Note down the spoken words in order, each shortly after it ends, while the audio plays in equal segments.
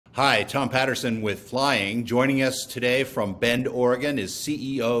Hi, Tom Patterson with Flying. Joining us today from Bend, Oregon is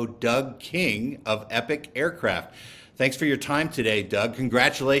CEO Doug King of Epic Aircraft. Thanks for your time today, Doug.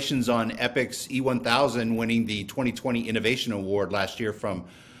 Congratulations on Epic's E1000 winning the 2020 Innovation Award last year from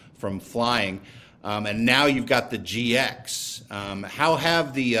Flying. And now you've got the GX. How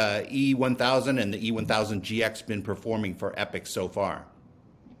have the E1000 and the E1000 GX been performing for Epic so far?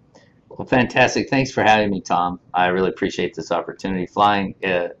 Well, fantastic. Thanks for having me, Tom. I really appreciate this opportunity. Flying,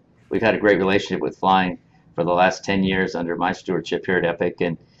 we've had a great relationship with Flying for the last 10 years under my stewardship here at Epic.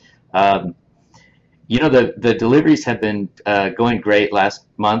 And, um, the deliveries have been going great. Last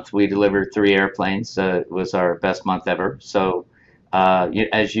month, we delivered 3 airplanes. It was our best month ever. So,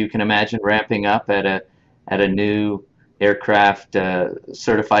 as you can imagine, ramping up at a new aircraft,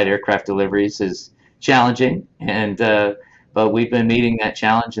 certified aircraft deliveries is challenging. But we've been meeting that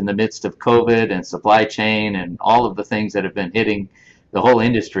challenge in the midst of COVID and supply chain and all of the things that have been hitting the whole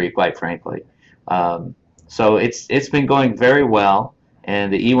industry, quite frankly. So it's been going very well,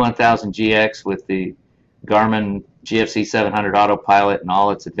 and the E1000 GX with the Garmin GFC 700 autopilot and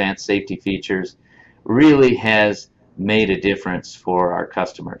all its advanced safety features really has made a difference for our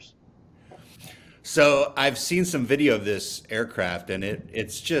customers. So I've seen some video of this aircraft, and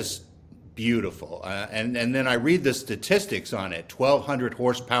it's just beautiful. And then I read the statistics on it: 1,200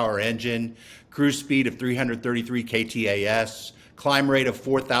 horsepower engine, cruise speed of 333 ktas, climb rate of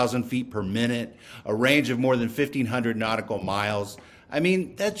 4,000 feet per minute, a range of more than 1,500 nautical miles. I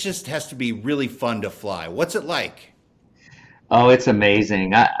mean, that just has to be really fun to fly. What's it like? Oh, it's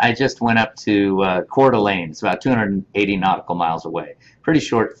amazing. I just went up to Coeur d'Alene. It's about 280 nautical miles away. Pretty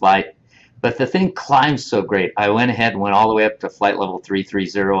short flight, but the thing climbs so great. I went ahead and went all the way up to flight level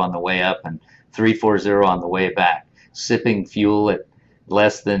 330 on the way up and 340 on the way back, sipping fuel at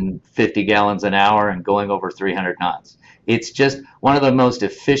less than 50 gallons an hour and going over 300 knots. It's just one of the most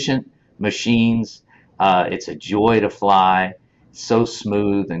efficient machines. It's a joy to fly, so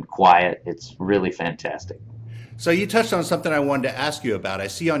smooth and quiet. It's really fantastic. So you touched on something I wanted to ask you about. I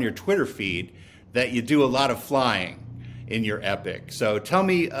see on your Twitter feed that you do a lot of flying in your Epic. So tell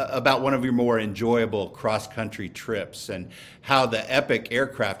me about one of your more enjoyable cross-country trips and how the Epic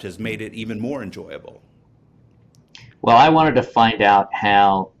aircraft has made it even more enjoyable. Well, I wanted to find out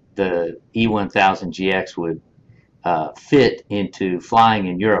how the E1000 GX would fit into flying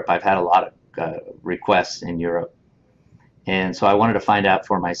in Europe. I've had a lot of requests in Europe, and so I wanted to find out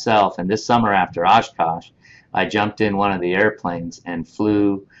for myself. And this summer after Oshkosh, I jumped in one of the airplanes and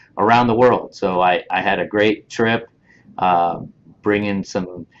flew around the world. So I had a great trip, uh, bringing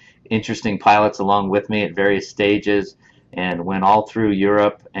some interesting pilots along with me at various stages, and went all through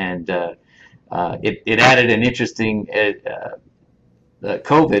Europe. And it added an interesting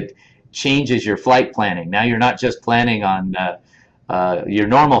COVID changes your flight planning. Now you're not just planning on your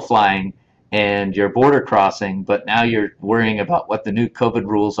normal flying and your border crossing, but now you're worrying about what the new COVID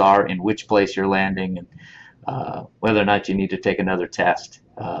rules are, in which place you're landing, and whether or not you need to take another test.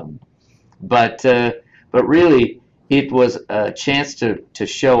 But but really, it was a chance to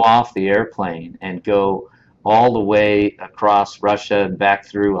show off the airplane and go all the way across Russia and back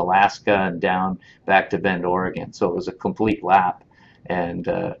through Alaska and down back to Bend, Oregon. So it was a complete lap, and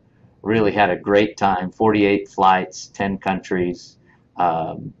really had a great time. 48 flights, 10 countries.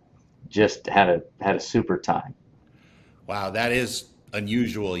 Um, just had a super time. Wow, that is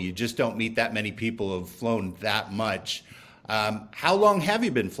unusual. You just don't meet that many people who have flown that much. How long have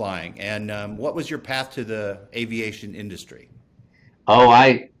you been flying, and what was your path to the aviation industry? Oh,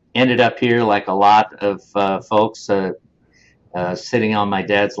 I ended up here like a lot of folks, sitting on my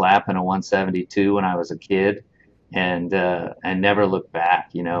dad's lap in a 172 when I was a kid, and never looked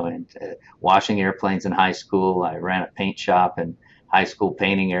back. And washing airplanes in high school. I ran a paint shop in high school,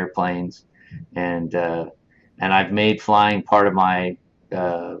 painting airplanes, and uh, and I've made flying part of my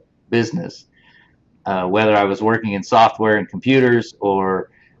business. Whether I was working in software and computers or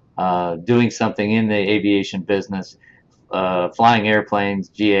doing something in the aviation business, flying airplanes,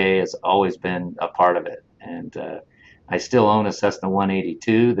 GA has always been a part of it. And I still own a Cessna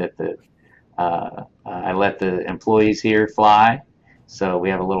 182 that I let the employees here fly. So we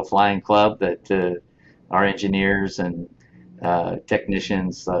have a little flying club that our engineers and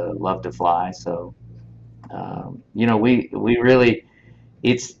technicians love to fly. So we really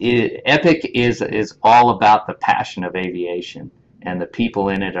Epic is all about the passion of aviation, and the people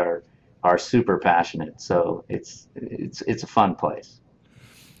in it are super passionate. So it's a fun place.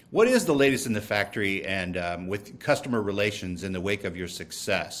 What is the latest in the factory and with customer relations in the wake of your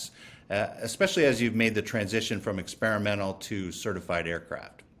success, especially as you've made the transition from experimental to certified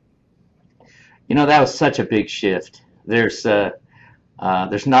aircraft? That was such a big shift. There's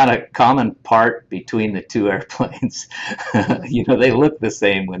There's not a common part between the two airplanes. You know, they look the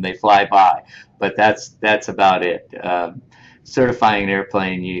same when they fly by, but that's about it. Certifying an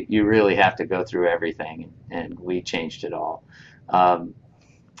airplane, you really have to go through everything, and we changed it all. Um,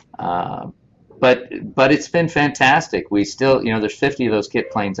 uh, but it's been fantastic. We still, you know, there's 50 of those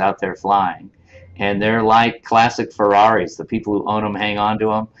kit planes out there flying, and they're like classic Ferraris. The people who own them hang on to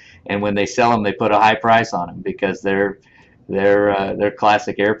them, and when they sell them, they put a high price on them because they're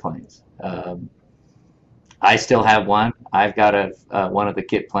classic airplanes. I still have one. I've got one of the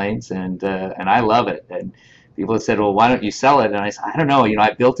kit planes, and I love it. And people have said, "Well, why don't you sell it?" And I said, "I don't know. You know,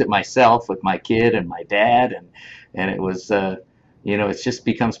 I built it myself with my kid and my dad, and it was, you know, it just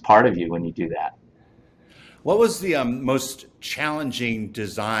becomes part of you when you do that." What was the most challenging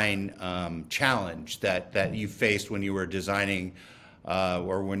design challenge that you faced when you were designing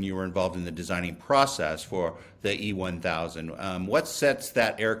or when you were involved in the designing process for the E1000? What sets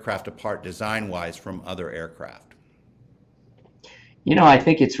that aircraft apart design-wise from other aircraft? You know, I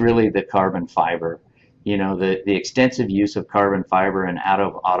think it's really the carbon fiber. You know, the extensive use of carbon fiber and out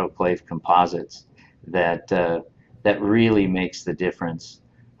of autoclave composites that really makes the difference.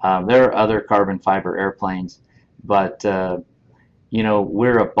 There are other carbon fiber airplanes, but you know,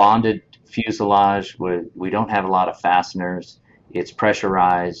 we're a bonded fuselage. We don't have a lot of fasteners. It's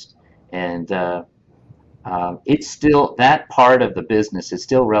pressurized, and it's still, that part of the business is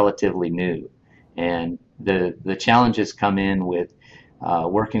still relatively new, and the challenges come in with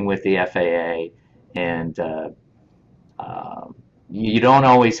working with the FAA, and you don't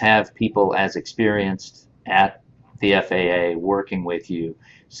always have people as experienced at the FAA working with you,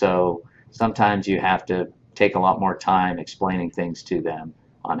 so sometimes you have to take a lot more time explaining things to them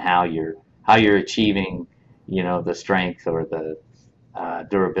on how you're achieving, you know, the strength or the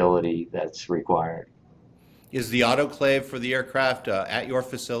durability that's required. Is the autoclave for the aircraft at your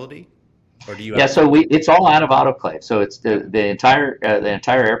facility, or do you Yeah, have? so it's all out of autoclave. So it's the entire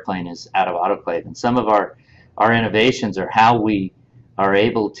airplane is out of autoclave, and some of our innovations are how we are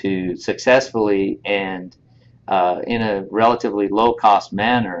able to successfully and in a relatively low cost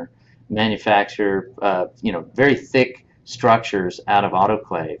manner manufacture you know, very thick structures out of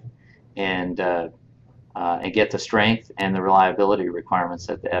autoclave, and get the strength and the reliability requirements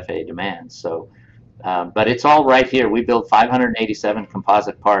that the FAA demands. So, but it's all right here. We build 587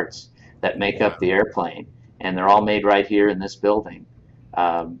 composite parts that make up Wow. the airplane, and they're all made right here in this building.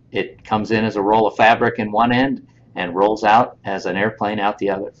 It comes in as a roll of fabric in one end and rolls out as an airplane out the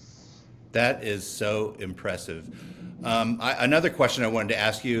other. That is so impressive. Another question I wanted to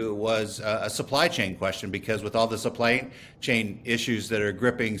ask you was a supply chain question, because with all the supply chain issues that are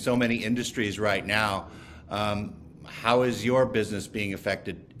gripping so many industries right now, how is your business being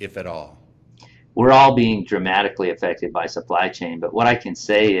affected, if at all? We're all being dramatically affected by supply chain, but what I can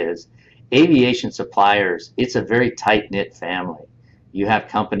say is aviation suppliers, it's a very tight-knit family. You have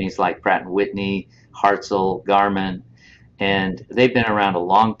companies like Pratt & Whitney, Hartzell, Garmin, and they've been around a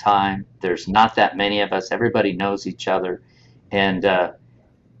long time. There's not that many of us. Everybody knows each other, and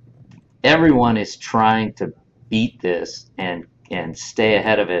everyone is trying to beat this and stay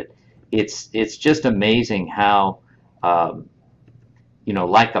ahead of it. It's just amazing how you know,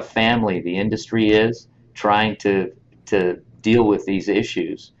 like a family, the industry is trying to deal with these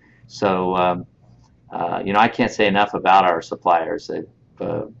issues. So you know, I can't say enough about our suppliers.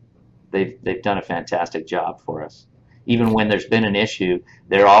 They've done a fantastic job for us. Even when there's been an issue,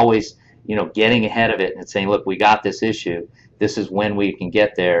 they're always, you know, getting ahead of it and saying, "Look, we got this issue. This is when we can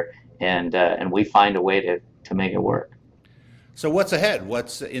get there," and we find a way to make it work. So what's ahead?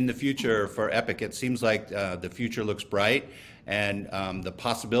 What's in the future for Epic? It seems like the future looks bright, and the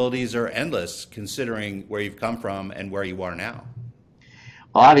possibilities are endless, considering where you've come from and where you are now.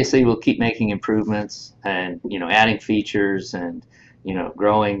 Well, obviously, we'll keep making improvements and, you know, adding features and, you know,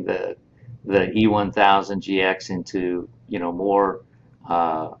 growing the E1000 𝘎𝑟 into, you know, more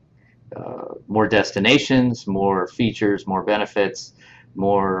destinations, more features, more benefits,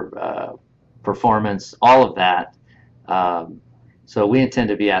 more performance, all of that. So we intend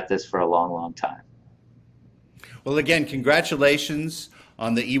to be at this for a long, long time. Well, again, congratulations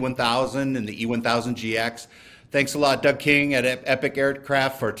on the E1000 and the E1000 𝘎𝑟. Thanks a lot, Doug King at Epic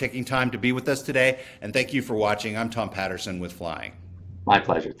Aircraft, for taking time to be with us today. And thank you for watching. I'm Tom Patterson with Flying. My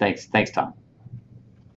pleasure. Thanks, Tom.